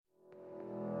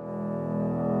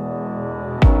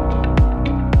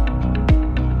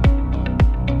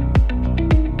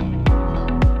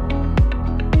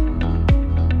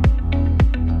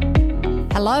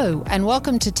Hello and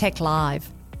welcome to Tech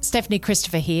Live. Stephanie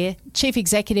Christopher here, Chief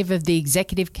Executive of the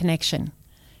Executive Connection.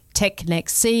 Tech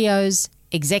connects CEOs,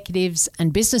 executives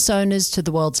and business owners to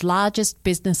the world's largest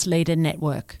business leader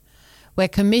network. We're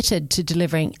committed to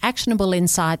delivering actionable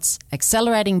insights,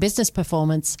 accelerating business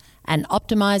performance and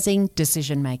optimising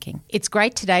decision-making. It's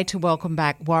great today to welcome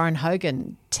back Warren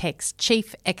Hogan, Tech's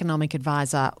Chief Economic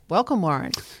Advisor. Welcome,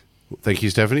 Warren. Thank you,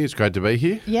 Stephanie. It's great to be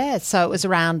here. Yeah, so it was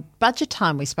around budget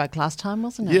time we spoke last time,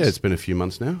 wasn't it? Yeah, it's been a few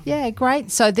months now. Yeah,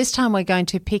 great. So this time we're going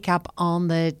to pick up on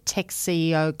the Tech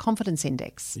CEO Confidence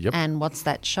Index. Yep. And what's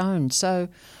that shown? So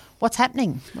what's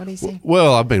happening? What do you see?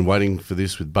 Well, I've been waiting for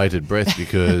this with bated breath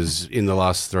because in the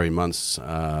last 3 months,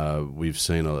 we've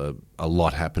seen a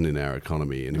lot happen in our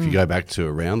economy. And if you go back to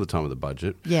around the time of the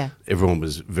budget, everyone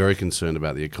was very concerned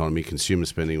about the economy. Consumer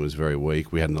spending was very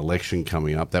weak. We had an election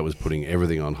coming up. That was putting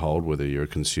everything on hold, whether you're a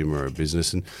consumer or a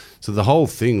business. And so the whole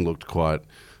thing looked quite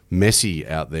messy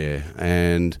out there.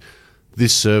 And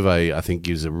this survey, I think,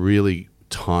 gives a really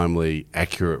timely,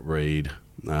 accurate read,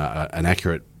 an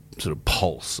accurate sort of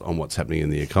pulse on what's happening in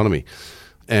the economy.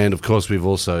 And of course, we've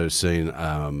also seen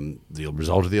the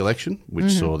result of the election,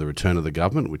 which saw the return of the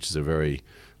government, which is a very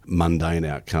mundane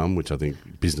outcome, which I think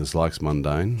business likes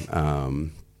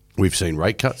mundane. We've seen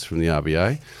rate cuts from the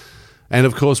RBA. And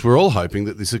of course, we're all hoping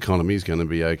that this economy is going to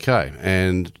be okay.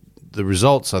 And the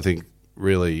results, I think,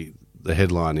 really, the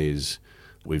headline is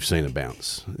we've seen a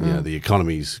bounce. You know, the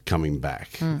economy's coming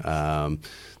back.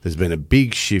 There's been a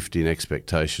big shift in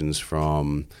expectations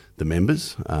from the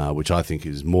members, which I think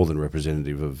is more than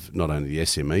representative of not only the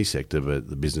SME sector, but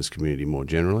the business community more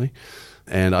generally.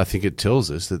 And I think it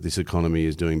tells us that this economy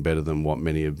is doing better than what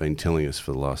many have been telling us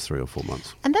for the last 3 or 4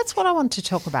 months. And that's what I want to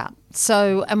talk about.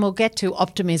 So, and we'll get to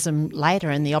optimism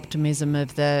later and the optimism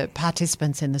of the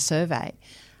participants in the survey.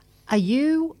 Are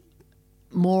you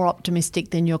more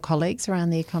optimistic than your colleagues around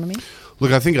the economy?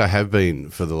 Look, I think I have been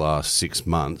for the last 6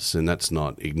 months, and that's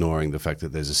not ignoring the fact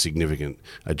that there's a significant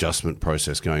adjustment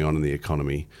process going on in the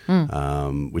economy,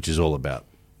 which is all about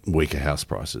weaker house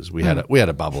prices. We had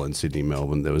a bubble in Sydney,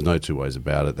 Melbourne. There was no two ways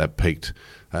about it. That peaked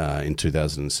in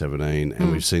 2017,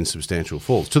 and we've seen substantial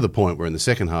falls to the point where in the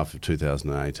second half of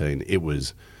 2018 it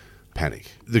was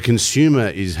panic. The consumer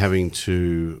is having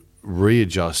to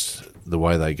readjust the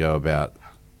way they go about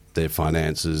their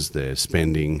finances, their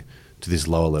spending, to this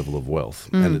lower level of wealth.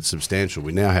 And it's substantial.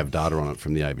 We now have data on it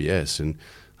from the ABS, and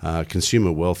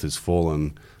consumer wealth has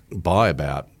fallen by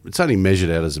about, it's only measured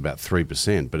out as about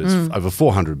 3%, but it's over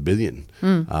 400 billion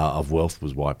of wealth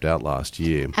was wiped out last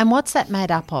year. And what's that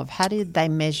made up of? How did they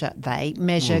measure?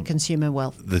 Consumer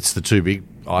wealth? That's the two big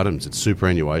items. It's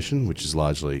superannuation, which is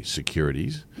largely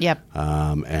securities. Yep.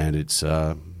 And it's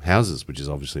houses, which is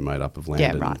obviously made up of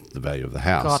land and the value of the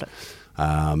house. Got it.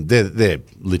 They're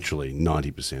literally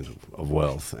 90% of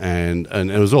wealth, and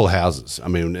it was all houses. I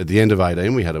mean, at the end of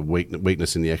 2018, we had a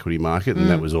weakness in the equity market, and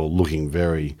that was all looking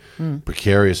very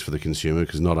precarious for the consumer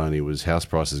because not only was house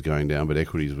prices going down, but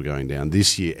equities were going down.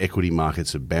 This year, equity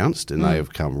markets have bounced, and they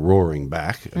have come roaring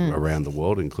back around the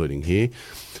world, including here.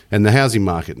 And the housing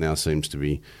market now seems to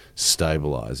be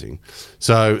stabilising.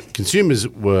 So consumers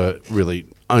were really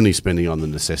only spending on the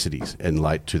necessities in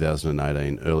late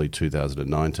 2018, early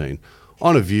 2019,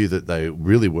 on a view that they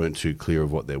really weren't too clear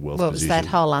of what their wealth position. Well, it was that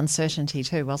whole uncertainty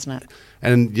too, wasn't it?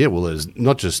 And yeah, well, there's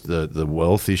not just the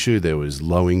wealth issue, there was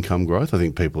low income growth. I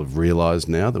think people have realised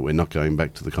now that we're not going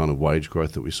back to the kind of wage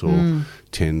growth that we saw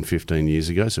 10, 15 years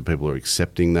ago. So people are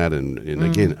accepting that and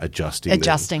again, adjusting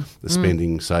the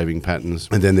spending, saving patterns.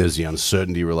 And then there's the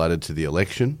uncertainty related to the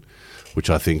election, which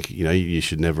I think, you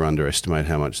should never underestimate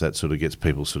how much that sort of gets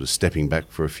people sort of stepping back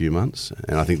for a few months.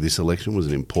 And I think this election was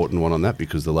an important one on that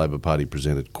because the Labor Party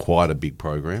presented quite a big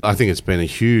program. I think it's been a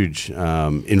huge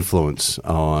influence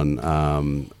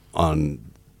on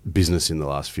business in the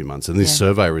last few months. And this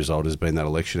survey result has been that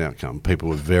election outcome. People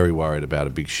were very worried about a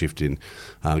big shift in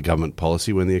government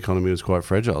policy when the economy was quite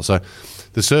fragile. So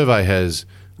the survey has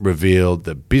revealed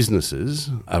that businesses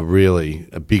are really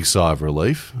a big sigh of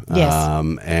relief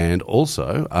and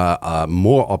also are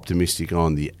more optimistic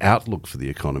on the outlook for the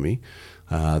economy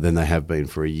than they have been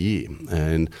for a year.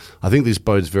 And I think this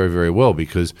bodes very, very well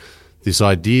because this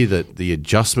idea that the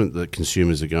adjustment that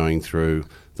consumers are going through,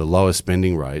 the lower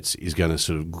spending rates, is going to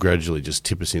sort of gradually just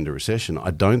tip us into recession. I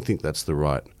don't think that's the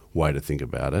right way to think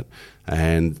about it,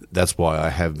 and that's why I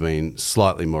have been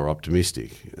slightly more optimistic.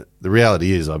 The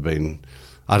reality is I've been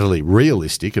utterly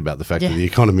realistic about the fact that the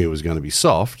economy was going to be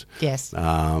soft. Yes.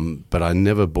 But I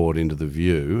never bought into the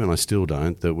view, and I still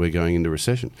don't, that we're going into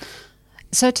recession.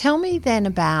 So tell me then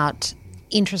about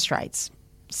interest rates.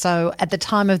 So at the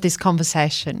time of this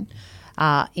conversation,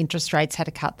 interest rates had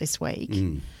a cut this week.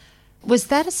 Was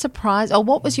that a surprise, or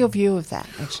what was your view of that,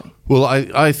 actually? Well,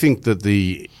 I think that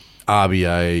the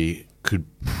RBA could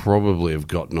probably have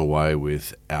gotten away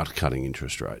without cutting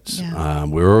interest rates. Yeah.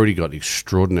 We've already got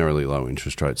extraordinarily low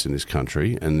interest rates in this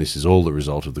country, and this is all the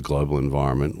result of the global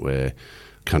environment where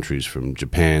countries from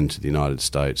Japan to the United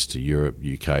States to Europe,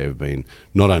 UK have been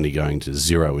not only going to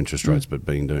zero interest rates but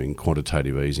been doing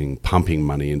quantitative easing, pumping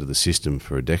money into the system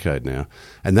for a decade now.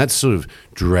 And that's sort of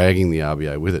dragging the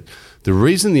RBA with it. The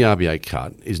reason the RBA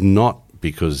cut is not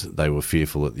because they were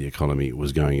fearful that the economy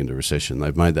was going into recession.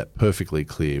 They've made that perfectly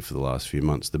clear for the last few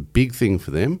months. The big thing for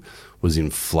them was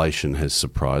inflation has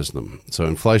surprised them. So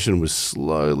inflation was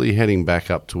slowly heading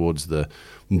back up towards the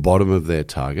bottom of their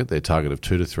target of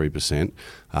 2 to 3%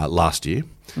 last year.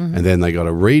 And then they got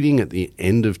a reading at the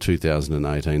end of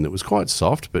 2018 that was quite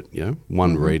soft, but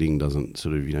one reading doesn't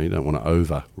sort of, you don't want to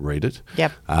over-read it.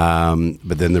 Yep.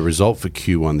 But then the result for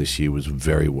Q1 this year was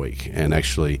very weak and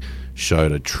actually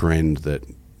showed a trend that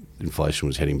inflation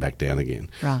was heading back down again,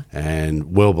 right,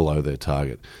 and well below their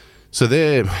target. So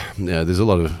there's a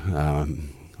lot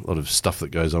of stuff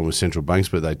that goes on with central banks,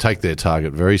 but they take their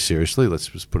target very seriously, let's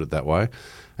just put it that way.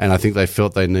 And I think they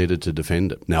felt they needed to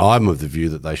defend it. Now, I'm of the view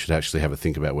that they should actually have a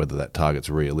think about whether that target's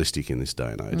realistic in this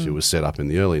day and age. It was set up in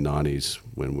the early 90s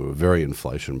when we were very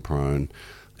inflation prone,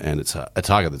 and it's a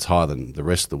target that's higher than the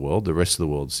rest of the world. The rest of the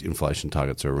world's inflation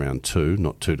targets are around 2,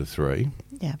 not 2 to 3.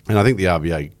 Yeah. And I think the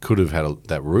RBA could have had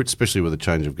that route, especially with a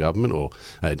change of government or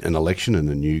an election and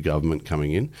a new government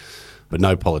coming in. But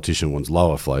no politician wants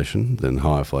lower inflation than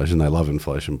higher inflation. They love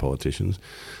inflation, politicians.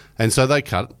 And so they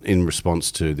cut in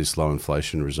response to this low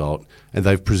inflation result, and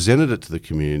they've presented it to the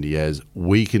community as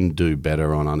we can do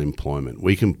better on unemployment.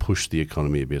 We can push the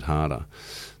economy a bit harder.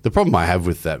 The problem I have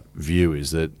with that view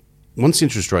is that once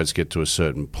interest rates get to a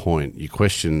certain point, you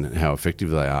question how effective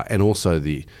they are and also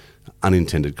the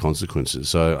unintended consequences.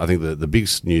 So I think the big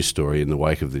news story in the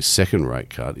wake of this second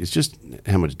rate cut is just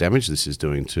how much damage this is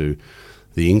doing to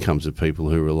the incomes of people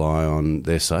who rely on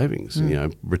their savings.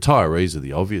 Retirees are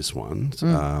the obvious ones.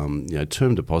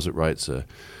 Term deposit rates have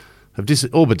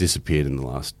all but disappeared in the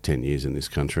last 10 years in this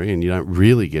country, and you don't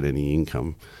really get any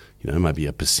income, maybe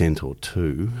 1% or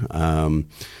 2%.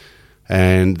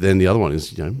 And then the other one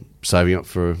is, saving up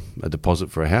for a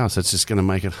deposit for a house. That's just going to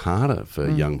make it harder for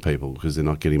young people because they're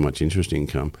not getting much interest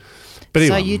income. But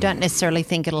anyway, so you don't necessarily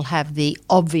think it'll have the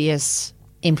obvious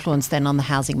influence then on the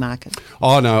housing market?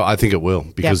 Oh, no, I think it will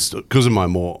because of my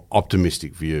more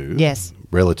optimistic view. Yes.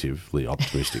 Relatively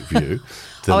optimistic view.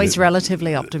 He's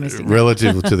relatively optimistic.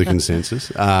 Relative to the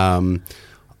consensus. I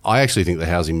actually think the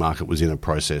housing market was in a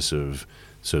process of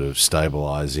sort of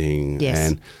stabilising.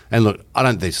 Yes. And look, I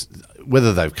don't think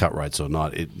whether they've cut rates or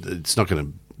not, it's not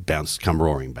going to come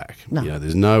roaring back. No.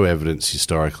 There's no evidence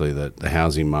historically that the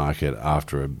housing market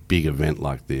after a big event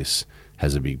like this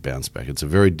has a big bounce back. It's a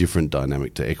very different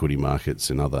dynamic to equity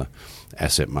markets and other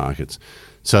asset markets.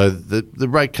 So the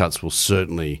rate cuts will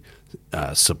certainly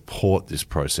support this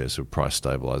process of price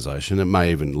stabilisation. It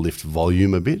may even lift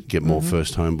volume a bit, get more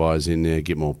first home buyers in there,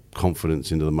 get more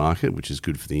confidence into the market, which is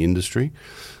good for the industry.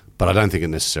 But I don't think it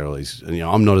necessarily is.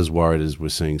 I'm not as worried as we're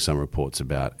seeing some reports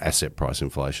about asset price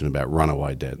inflation, about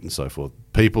runaway debt and so forth.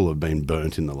 People have been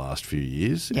burnt in the last few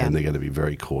years and they're going to be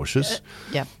very cautious.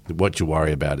 What you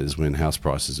worry about is when house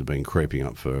prices have been creeping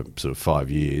up for sort of 5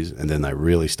 years and then they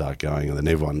really start going and then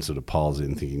everyone sort of piles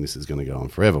in thinking this is going to go on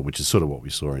forever, which is sort of what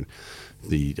we saw in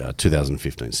the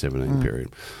 2015-17 period.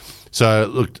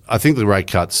 So, look, I think the rate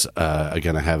cuts are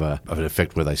going to have an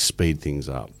effect where they speed things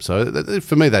up. So,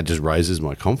 for me, that just raises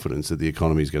my confidence that the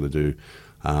economy is going to do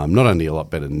not only a lot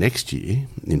better next year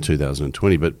in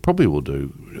 2020, but probably will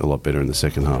do a lot better in the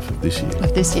second half of this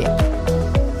year.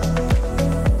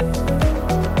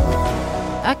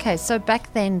 Okay, so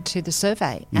back then to the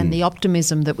survey and the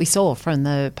optimism that we saw from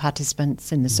the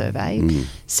participants in the survey,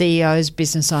 CEOs,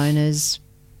 business owners,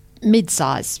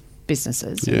 mid-sized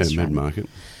businesses. Yeah, mid-market.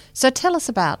 So tell us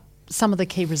about some of the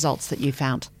key results that you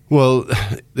found. Well,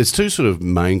 there's two sort of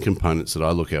main components that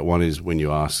I look at. One is when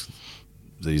you ask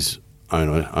these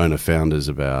owner founders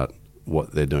about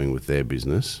what they're doing with their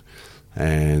business,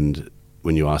 and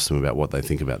when you ask them about what they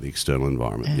think about the external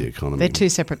environment, the economy. They're two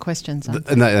separate questions, aren't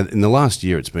they? And in the last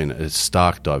year, it's been a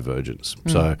stark divergence.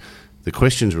 So the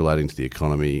questions relating to the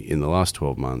economy in the last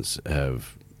 12 months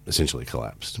have essentially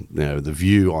collapsed. Now, the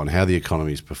view on how the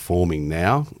economy is performing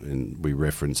now, and we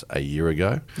reference a year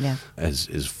ago,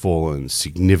 has fallen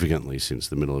significantly since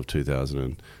the middle of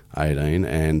 2018.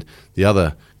 And the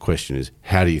other question is,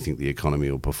 how do you think the economy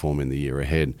will perform in the year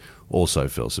ahead? Also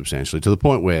fell substantially, to the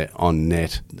point where on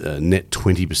net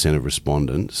 20% of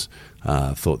respondents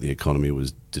thought the economy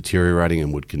was deteriorating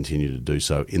and would continue to do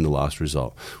so in the last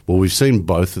result. Well, we've seen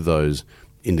both of those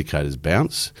indicators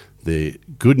bounce. The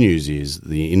good news is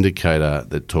the indicator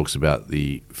that talks about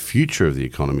the future of the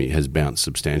economy has bounced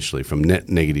substantially from net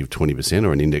negative 20%,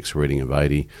 or an index reading of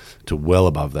 80, to well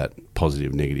above that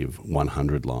positive negative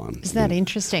 100 line. Isn't that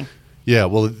interesting? Yeah,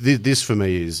 well, this for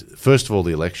me is, first of all,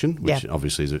 the election, which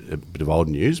obviously is a bit of old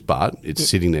news, but it's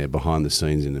sitting there behind the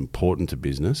scenes and important to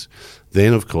business.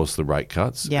 Then, of course, the rate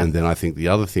cuts. And then I think the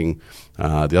other thing,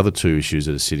 the other two issues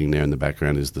that are sitting there in the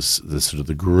background is the sort of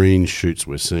the green shoots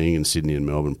we're seeing in Sydney and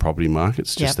Melbourne property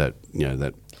markets, just that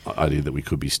idea that we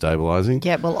could be stabilising.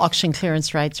 Yeah, well, auction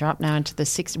clearance rates are up now into the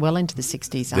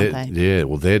 60s, aren't they? Yeah,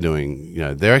 well, they're doing,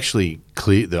 they're actually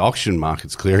the auction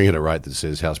market's clearing at a rate that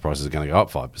says house prices are going to go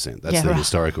up 5%. That's the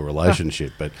historical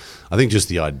relationship. But I think just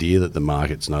the idea that the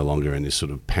market's no longer in this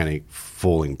sort of panic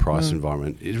falling price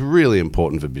environment is really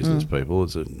important for business people.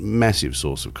 It's a massive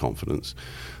source of confidence,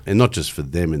 and not just for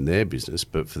them in their business,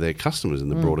 but for their customers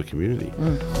and the broader community.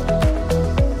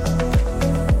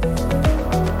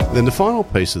 Then the final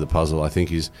piece of the puzzle, I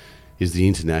think, is the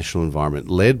international environment,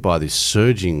 led by this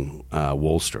surging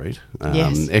Wall Street,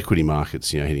 equity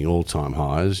markets, hitting all-time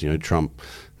highs. Trump,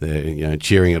 they're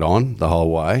cheering it on the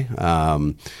whole way,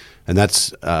 and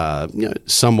that's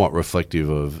somewhat reflective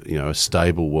of a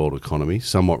stable world economy,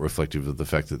 somewhat reflective of the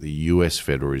fact that the US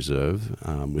Federal Reserve,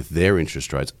 with their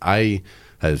interest rates,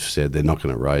 have said they're not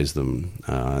going to raise them,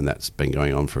 and that's been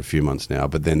going on for a few months now.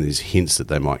 But then there's hints that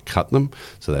they might cut them,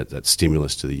 so that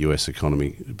stimulus to the US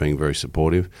economy being very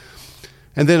supportive.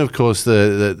 And then, of course,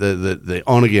 the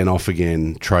on-again,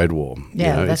 off-again trade war.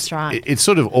 Yeah, that's right. It's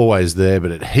sort of always there,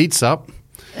 but it heats up.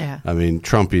 Yeah. I mean,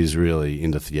 Trump is really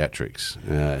into theatrics.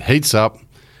 Heats up,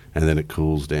 and then it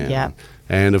cools down. Yeah.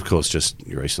 And, of course, just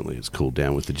recently it's cooled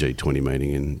down with the G20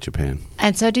 meeting in Japan.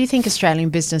 And so do you think Australian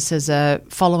businesses are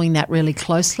following that really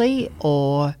closely,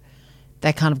 or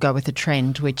they kind of go with the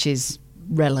trend, which is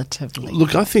relatively?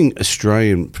 Look, I think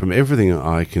Australian, from everything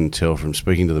I can tell from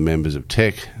speaking to the members of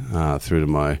TEC through to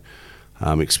my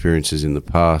experiences in the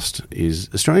past, is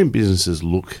Australian businesses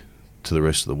look to the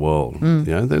rest of the world.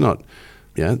 They're not...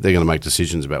 they're going to make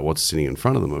decisions about what's sitting in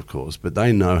front of them, of course, but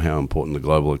they know how important the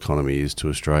global economy is to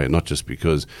Australia, not just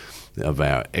because of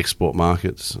our export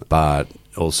markets, but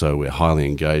also we're highly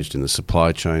engaged in the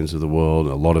supply chains of the world.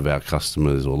 A lot of our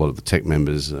customers, or a lot of the TEC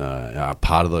members, are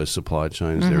part of those supply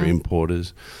chains. They're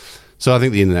importers. So I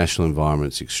think the international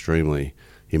environment is extremely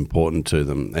important to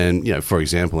them. And, for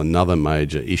example, another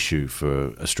major issue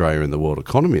for Australia and the world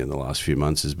economy in the last few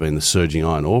months has been the surging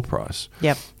iron ore price.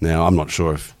 Yep. Now, I'm not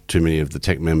sure if too many of the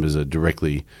TEC members are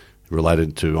directly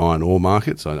related to iron ore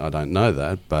markets. I don't know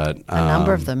that, but... a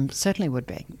number of them certainly would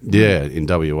be. Yeah, in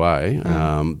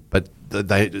WA. But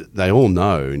they all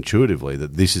know intuitively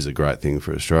that this is a great thing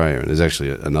for Australia. And there's actually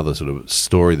another sort of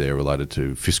story there related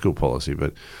to fiscal policy,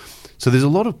 but... So there's a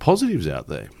lot of positives out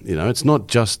there. It's not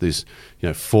just this,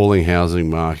 falling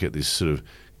housing market, this sort of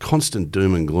constant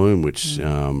doom and gloom, which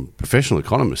professional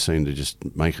economists seem to just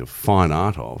make a fine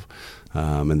art of,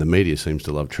 and the media seems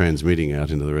to love transmitting out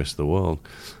into the rest of the world.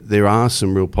 There are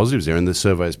some real positives there, and the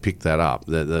surveys pick that up.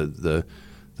 The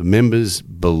members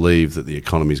believe that the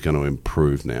economy is going to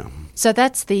improve now. So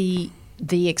that's the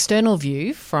external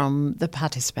view from the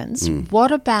participants.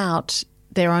 What about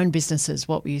their own businesses?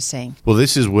 What were you seeing? Well,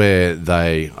 this is where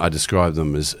I describe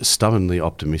them as stubbornly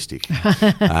optimistic.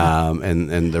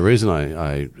 And the reason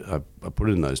I put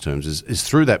it in those terms is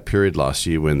through that period last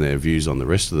year when their views on the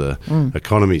rest of the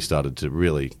economy started to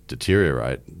really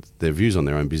deteriorate, their views on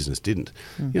their own business didn't.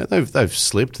 They've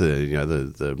slipped.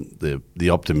 The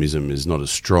optimism is not as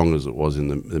strong as it was in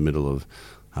the middle of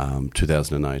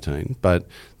 2018, but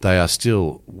they are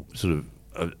still sort of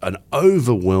an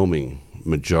overwhelming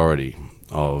majority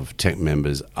of TEC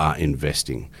members are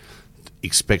investing,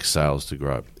 expect sales to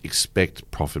grow, expect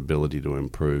profitability to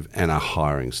improve, and are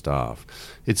hiring staff.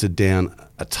 It's down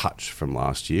a touch from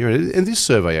last year. And this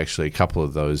survey, actually, a couple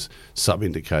of those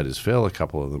sub-indicators fell, a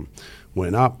couple of them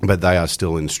went up, but they are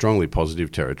still in strongly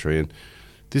positive territory. And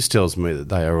this tells me that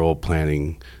they are all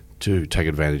planning to take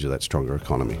advantage of that stronger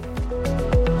economy.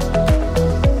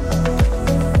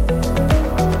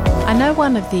 I know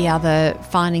one of the other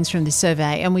findings from this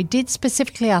survey, and we did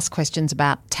specifically ask questions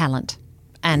about talent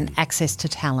and access to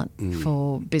talent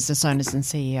for business owners and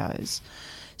CEOs.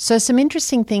 So some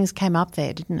interesting things came up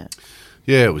there, didn't it?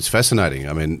 Yeah, it was fascinating.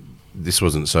 I mean, this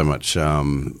wasn't so much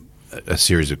a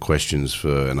series of questions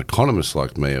for an economist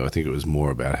like me. I think it was more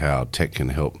about how tech can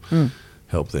help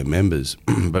their members.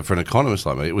 But for an economist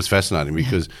like me, it was fascinating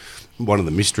because one of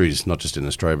the mysteries, not just in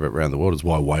Australia but around the world, is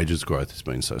why wages growth has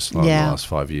been so slow in the last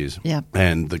 5 years. Yeah.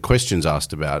 And the questions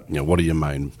asked about, what are your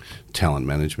main talent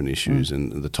management issues?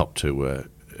 And the top two were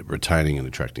retaining and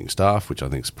attracting staff, which I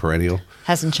think is perennial.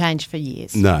 Hasn't changed for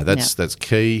years. No, that's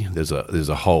key. There's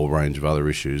a whole range of other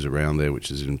issues around there, which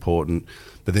is important.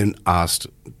 But then asked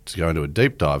to go into a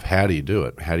deep dive, how do you do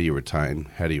it? How do you retain?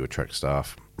 How do you attract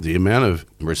staff? The amount of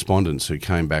respondents who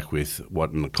came back with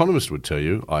what an economist would tell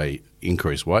you, i.e.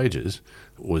 increased wages,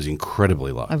 was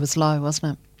incredibly low. It was low,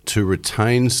 wasn't it? To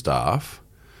retain staff,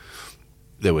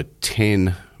 there were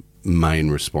 10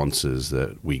 main responses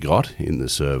that we got in the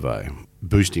survey.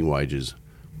 Boosting wages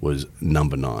was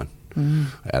number 9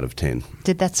 out of 10.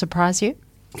 Did that surprise you?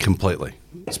 Completely,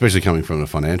 especially coming from a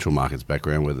financial markets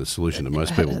background where the solution to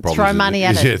most people's problems throw money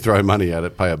at it. Yeah, throw money at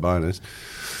it, pay a bonus,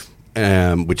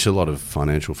 which a lot of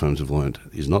financial firms have learned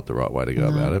is not the right way to go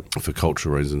about it for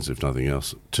cultural reasons, if nothing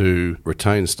else. To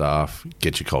retain staff,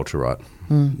 get your culture right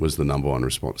was the number one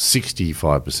response.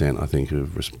 65%, I think,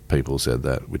 of people said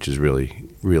that, which is really,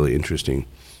 really interesting.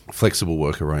 Flexible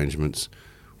work arrangements,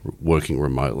 working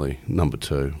remotely, number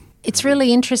 2. It's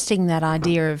really interesting, that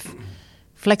idea of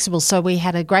flexible. So we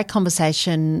had a great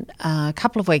conversation a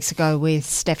couple of weeks ago with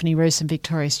Stephanie Roos and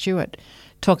Victoria Stewart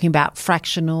talking about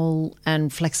fractional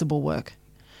and flexible work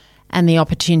and the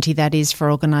opportunity that is for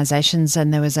organisations.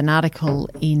 And there was an article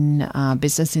in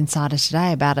Business Insider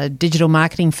today about a digital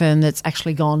marketing firm that's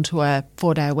actually gone to a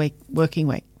 4-day working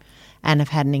week and have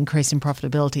had an increase in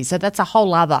profitability. So that's a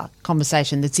whole other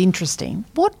conversation that's interesting.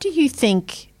 What do you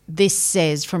think this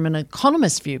says from an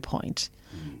economist viewpoint,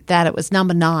 that it was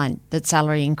number 9 that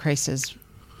salary increases?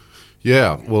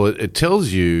 Yeah, well, it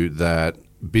tells you that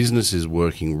business is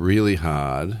working really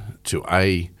hard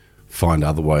to, find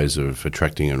other ways of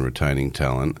attracting and retaining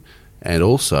talent. And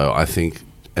also, I think,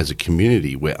 as a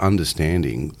community, we're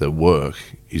understanding that work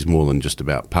is more than just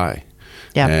about pay.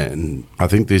 Yep. And I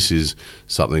think this is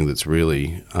something that's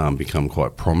really become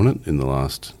quite prominent in the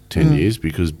last 10 years,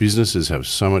 because businesses have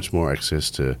so much more access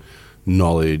to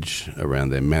knowledge around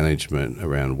their management,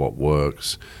 around what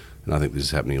works, and I think this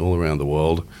is happening all around the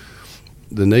world.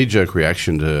 The knee-jerk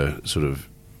reaction to sort of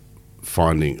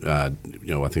finding, I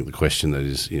think the question that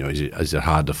is, is it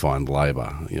hard to find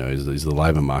labour? Is the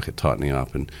labour market tightening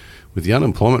up? And with the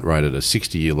unemployment rate at a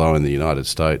 60-year low in the United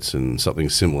States and something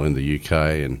similar in the UK,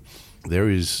 and there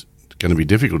is going to be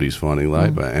difficulties finding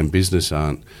labour, and business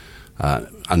are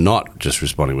not just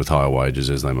responding with higher wages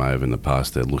as they may have in the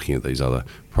past. They're looking at these other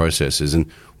processes.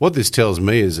 And what this tells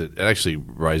me is it actually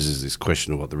raises this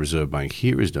question of what the Reserve Bank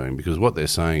here is doing, because what they're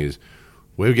saying is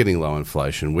we're getting low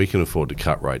inflation, we can afford to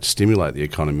cut rates, stimulate the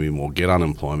economy more, get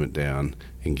unemployment down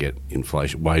and get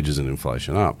wages and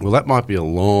inflation up. Well, that might be a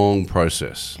long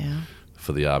process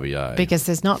for the RBA. Because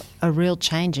there's not a real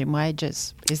change in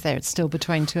wages, is there? It's still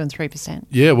between 2 and 3%.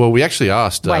 Yeah, well, we actually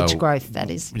asked wage growth, that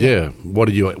is. Yeah, what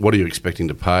are you expecting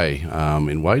to pay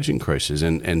in wage increases?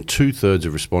 And 2/3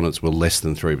 of respondents were less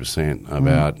than 3%.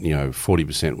 About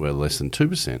 40% were less than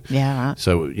 2%. Yeah, right.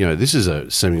 So this is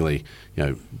a seemingly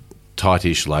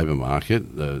tightish labour market.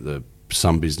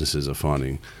 Some businesses are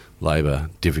finding labour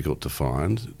difficult to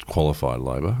find, qualified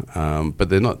labour, but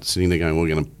they're not sitting there going, we're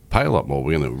going to pay a lot more,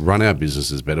 we're going to run our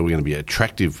businesses better, we're going to be an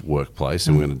attractive workplace,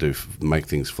 and we're going to make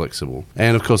things flexible.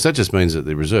 And of course that just means that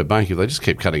the Reserve Bank, if they just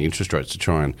keep cutting interest rates to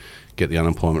try and get the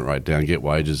unemployment rate down, get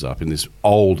wages up in this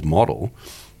old model,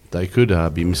 they could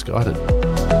be misguided.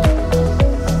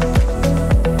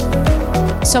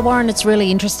 So Warren, it's really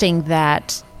interesting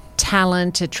that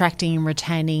talent, attracting and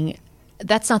retaining,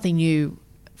 that's nothing new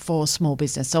for small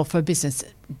business or for business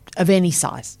of any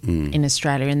size in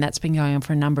Australia, and that's been going on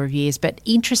for a number of years. But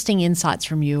interesting insights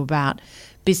from you about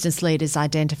business leaders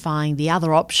identifying the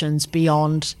other options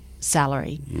beyond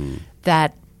salary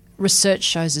that research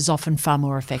shows is often far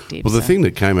more effective. Well, the thing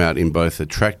that came out in both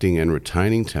attracting and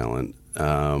retaining talent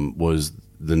was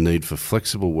the need for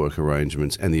flexible work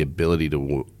arrangements and the ability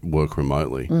to work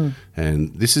remotely.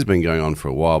 And this has been going on for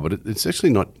a while, but it's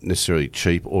actually not necessarily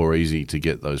cheap or easy to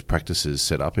get those practices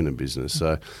set up in a business.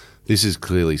 So this is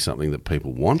clearly something that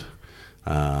people want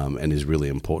and is really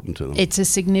important to them. It's a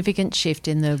significant shift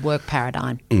in the work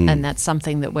paradigm, and that's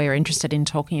something that we're interested in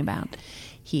talking about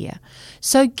here.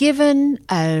 So given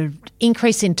an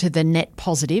increase into the net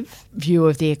positive view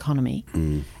of the economy,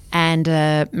 and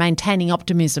maintaining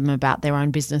optimism about their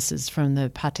own businesses from the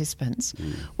participants.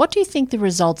 What do you think the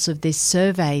results of this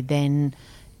survey then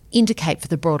indicate for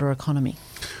the broader economy?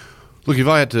 Look, if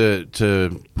I had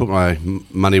to put my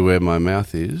money where my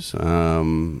mouth is,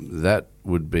 that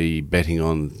would be betting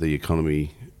on the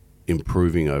economy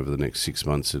improving over the next 6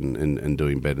 months and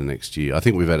doing better next year. I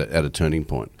think we've at a turning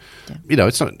point. Yeah.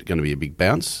 It's not going to be a big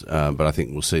bounce, but I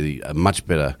think we'll see a much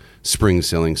better spring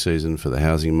selling season for the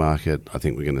housing market. I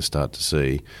think we're going to start to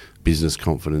see business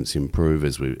confidence improve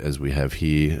as we have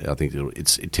here. I think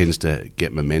it tends to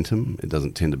get momentum. It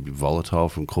doesn't tend to be volatile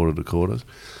from quarter to quarter.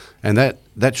 And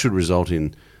that should result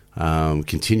in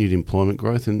continued employment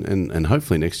growth and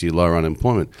hopefully next year lower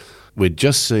unemployment. We're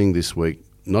just seeing this week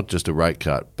not just a rate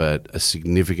cut, but a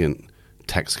significant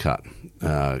tax cut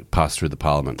passed through the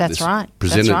Parliament. That's right.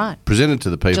 Presented to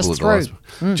the people just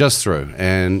through. Just through.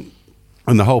 And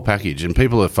the whole package. And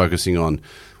people are focusing on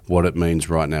what it means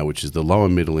right now, which is the lower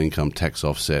middle income tax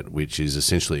offset, which is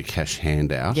essentially a cash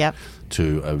handout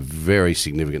to a very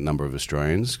significant number of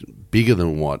Australians, bigger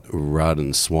than what Rudd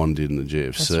and Swan did in the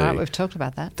GFC. That's right, we've talked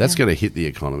about that. That's going to hit the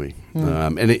economy.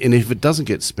 And if it doesn't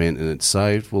get spent and it's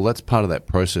saved, well, that's part of that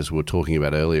process we were talking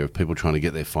about earlier of people trying to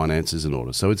get their finances in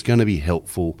order. So it's going to be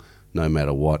helpful no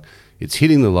matter what. It's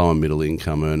hitting the lower middle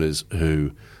income earners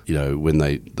who, when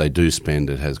they do spend,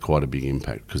 it has quite a big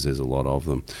impact because there's a lot of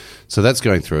them. So that's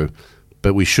going through.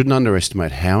 But we shouldn't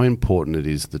underestimate how important it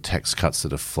is, the tax cuts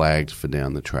that are flagged for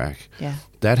down the track. Yeah.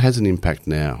 That has an impact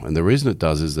now. And the reason it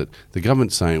does is that the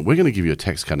government's saying, we're going to give you a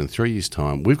tax cut in 3 years'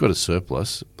 time. We've got a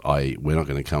surplus, i.e. we're not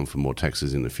going to come for more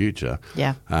taxes in the future.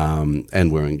 Yeah.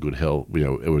 And we're in good health,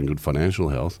 we're in good financial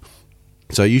health.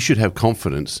 So you should have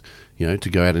confidence, to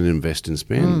go out and invest and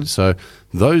spend. So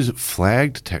those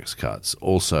flagged tax cuts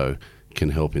also can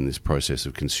help in this process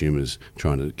of consumers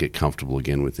trying to get comfortable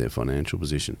again with their financial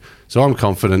position. So I'm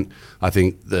confident. I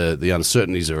think the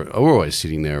uncertainties are always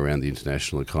sitting there around the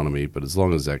international economy, but as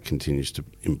long as that continues to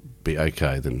be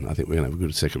okay, then I think we're going to have a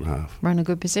good second half. We're in a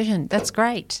good position. That's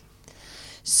great.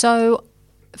 So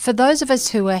for those of us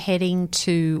who are heading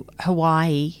to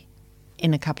Hawaii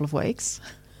in a couple of weeks,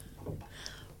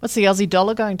 what's the Aussie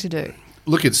dollar going to do?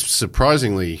 Look, it's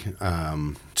surprisingly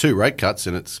 2 rate cuts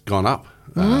and it's gone up.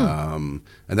 And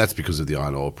that's because of the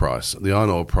iron ore price. The iron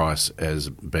ore price has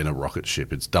been a rocket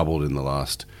ship. It's doubled in the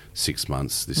last 6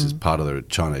 months. This is part of the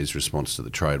Chinese response to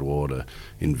the trade war to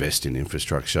invest in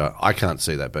infrastructure. I can't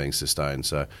see that being sustained.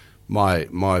 So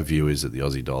my view is that the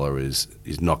Aussie dollar is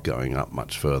not going up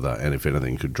much further, and if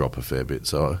anything, could drop a fair bit.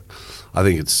 So I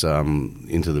think it's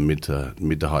into the mid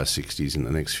to high 60s in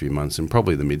the next few months, and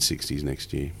probably the mid 60s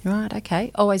next year. Right.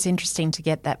 Okay. Always interesting to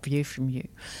get that view from you.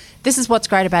 This is what's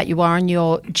great about you, Warren.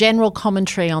 Your general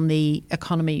commentary on the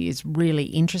economy is really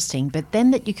interesting, but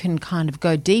then that you can kind of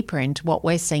go deeper into what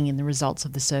we're seeing in the results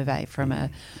of the survey from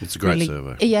a... It's a great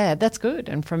survey. Yeah, that's good.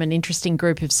 And from an interesting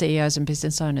group of CEOs and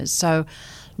business owners. So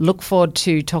look forward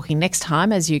to talking next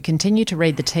time as you continue to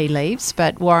read the tea leaves.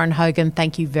 But Warren Hogan,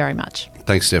 thank you very much.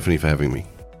 Thanks, Stephanie, for having me.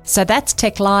 So that's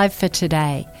Tech Live for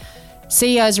today.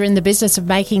 CEOs are in the business of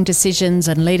making decisions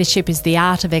and leadership is the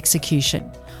art of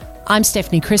execution. I'm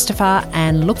Stephanie Christopher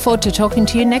and look forward to talking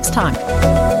to you next time.